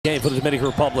Game for the Dominican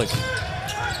Republic.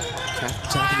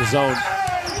 Attacking the zone.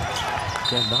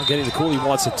 Again, not getting the call he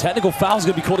wants. A technical foul is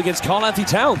going to be called against Karl-Anthony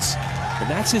Towns. And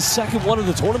that's his second one of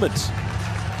the tournament.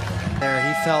 There,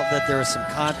 he felt that there was some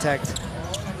contact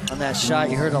on that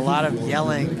shot. You heard a lot of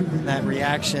yelling in that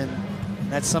reaction.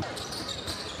 That's some.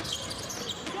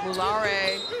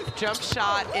 Moulare jump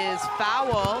shot is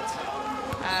fouled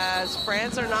as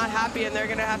France are not happy, and they're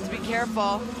going to have to be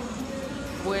careful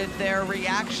with their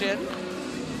reaction.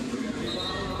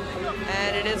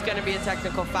 And it is going to be a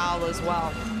technical foul as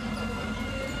well.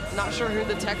 Not sure who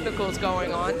the technical is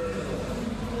going on.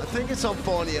 I think it's on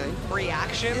Fournier.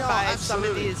 Reaction by some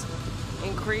of these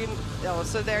oh,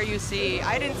 so there you see.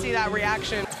 I didn't see that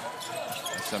reaction.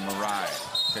 So Marai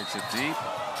takes it deep.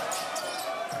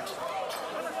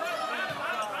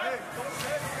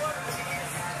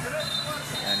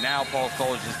 And now Paul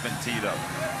Stoll has just been teed up.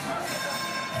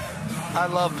 I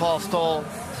love Paul Stoll.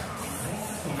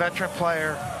 Veteran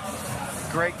player.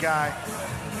 Great guy.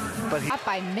 But Up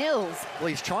by Mills. Well,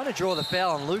 he's trying to draw the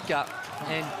foul on Luka,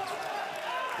 and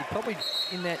he probably,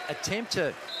 in that attempt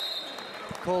to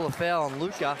call a foul on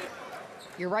Luka.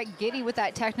 You're right, giddy with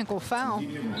that technical foul.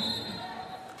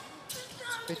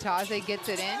 Bitadze gets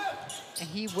it in, and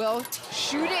he will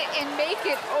shoot it and make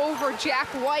it over Jack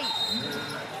White.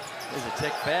 There's a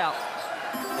tech foul,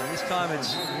 and this time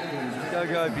it's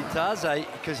Gogo Bitadze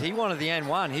because he wanted the and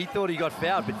one. He thought he got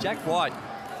fouled, but Jack White,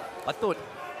 I thought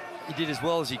he did as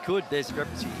well as he could. There's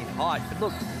discrepancy in height, but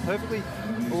look, perfectly.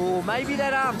 Oh, maybe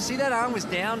that arm. See, that arm was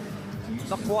down,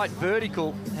 not quite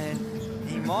vertical, and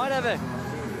he might have a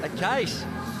case.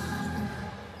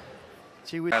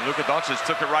 And Luka Doncic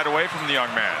took it right away from the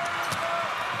young man.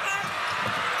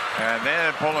 And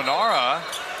then Polonara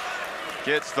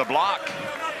gets the block.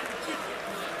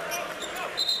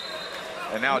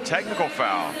 And now a technical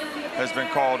foul has been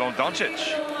called on Doncic.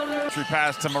 Entry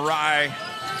pass to Marai.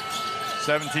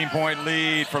 17-point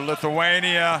lead for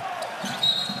Lithuania.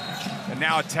 And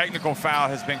now a technical foul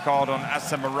has been called on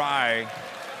Asa Marai.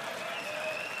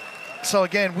 so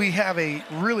again, we have a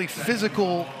really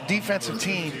physical defensive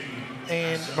team,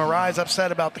 and Marai's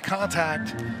upset about the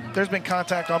contact. There's been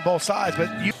contact on both sides,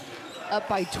 but you Up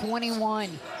by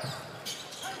 21.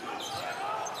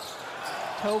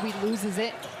 Toby loses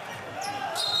it.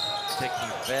 Taking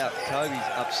foul. Toby's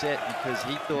upset because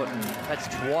he thought that's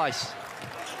twice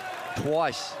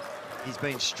he's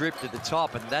been stripped at the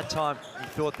top, and that time he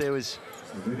thought there was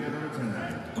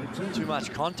too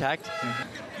much contact.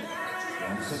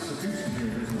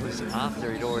 It was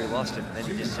after he'd already lost it, and then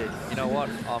he just said, you know what,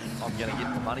 I'm going to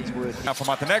get the money's worth. Now for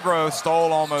Montenegro,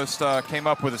 Stoll almost came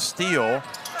up with a steal,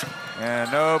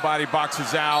 and nobody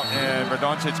boxes out, and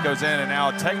Doncic goes in, and now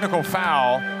a technical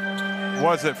foul.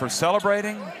 Was it for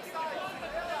celebrating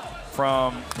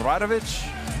from Radovic?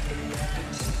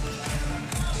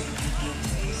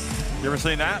 You ever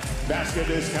seen that? Basket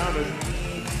is counted.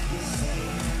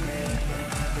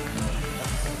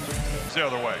 It's the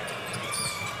other way.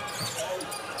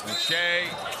 And Shea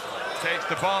takes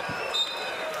the bump.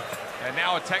 And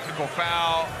now a technical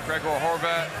foul. Gregor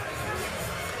Horvat.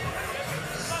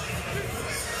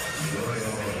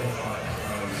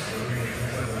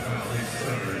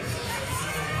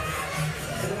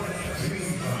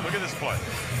 Look at this play.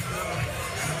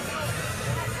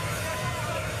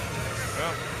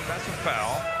 Well, that's a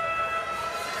foul.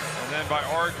 And then by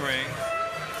arguing,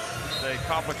 they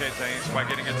complicate things by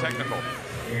getting a technical.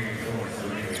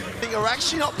 Are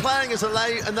actually not playing as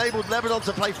enabled Lebanon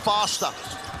to play faster,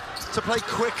 to play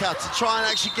quicker, to try and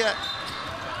actually get.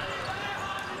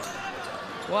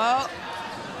 Well,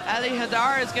 Ali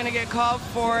Hadar is going to get called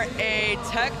for a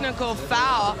technical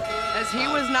foul as he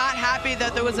was not happy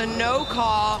that there was a no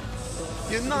call.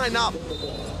 You're 9 up.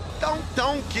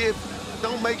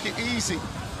 Don't make it easy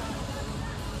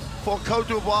for Côte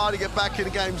d'Ivoire to get back in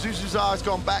the game. Zuzuzar has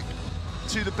gone back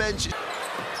to the bench.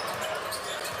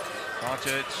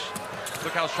 Doncic,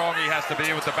 look how strong he has to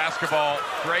be with the basketball.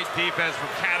 Great defense from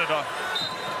Canada,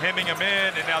 hemming him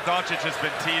in, and now Doncic has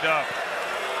been teed up.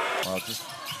 Well,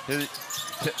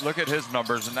 just look at his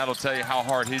numbers, and that'll tell you how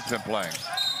hard he's been playing.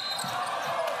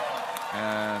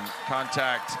 And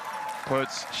contact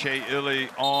puts Shea Ili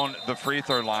on the free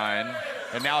throw line,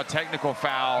 and now a technical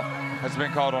foul has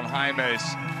been called on Jaimes,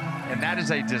 and that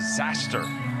is a disaster.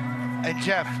 and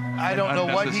Jeff, I don't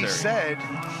know what he said,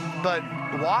 but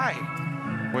why?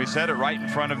 Well, he said it right in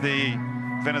front of the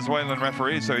Venezuelan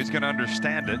referee, so he's going to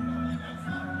understand it.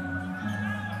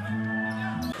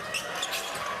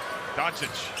 Doncic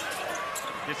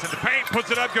gets in the paint, puts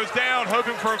it up, goes down,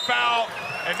 hoping for a foul,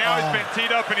 and now he's been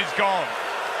teed up and he's gone.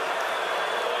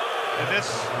 And this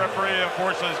referee,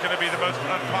 unfortunately, is going to be the most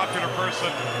unpopular person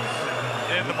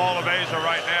in the Mall of Asia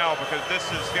right now, because this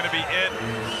is going to be it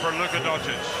for Luka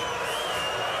Doncic.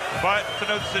 But to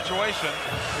know the situation,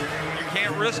 you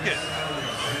can't risk it.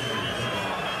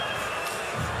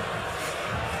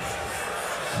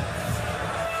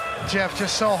 Jeff,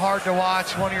 just so hard to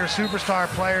watch one of your superstar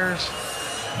players.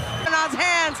 In Lebanon's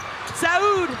hands,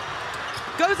 Saud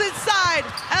goes inside.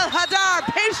 El Hadar,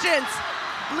 patience,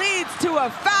 leads to a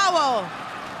foul.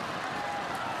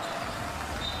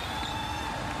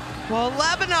 Well,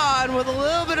 Lebanon with a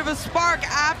little bit of a spark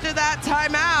after that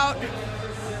timeout.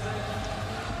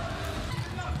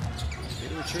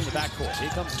 They retreat in the backcourt. Here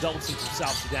comes the double team from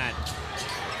South Sudan.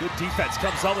 Good defense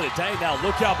comes on with it. Dang, now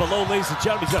look out below, ladies and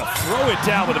gentlemen. He's going to throw it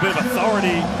down with a bit of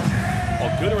authority. Oh,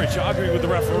 Goodrich arguing with the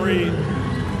referee.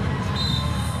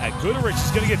 And Goodrich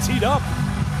is going to get teed up.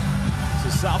 So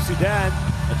South Sudan,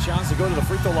 a chance to go to the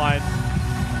free throw line.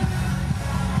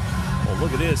 Oh,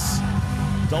 look at this.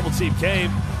 Double team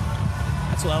came.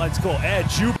 That's what I like to call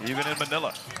edge. Even in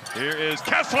Manila. Here is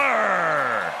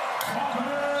Kessler.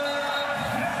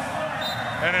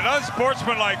 And an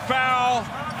unsportsmanlike foul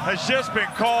has just been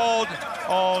called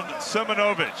on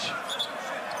Simonovic.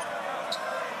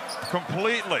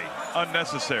 Completely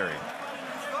unnecessary.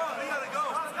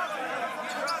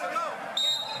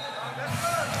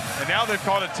 And now they've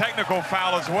called a technical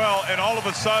foul as well, and all of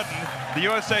a sudden, the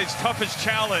USA's toughest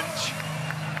challenge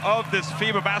of this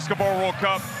FIBA Basketball World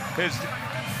Cup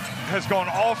has gone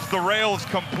off the rails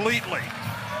completely.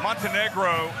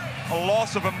 Montenegro, a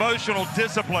loss of emotional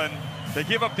discipline. They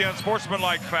give up the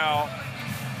unsportsmanlike foul.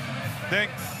 Then,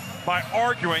 by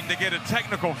arguing, they get a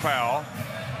technical foul.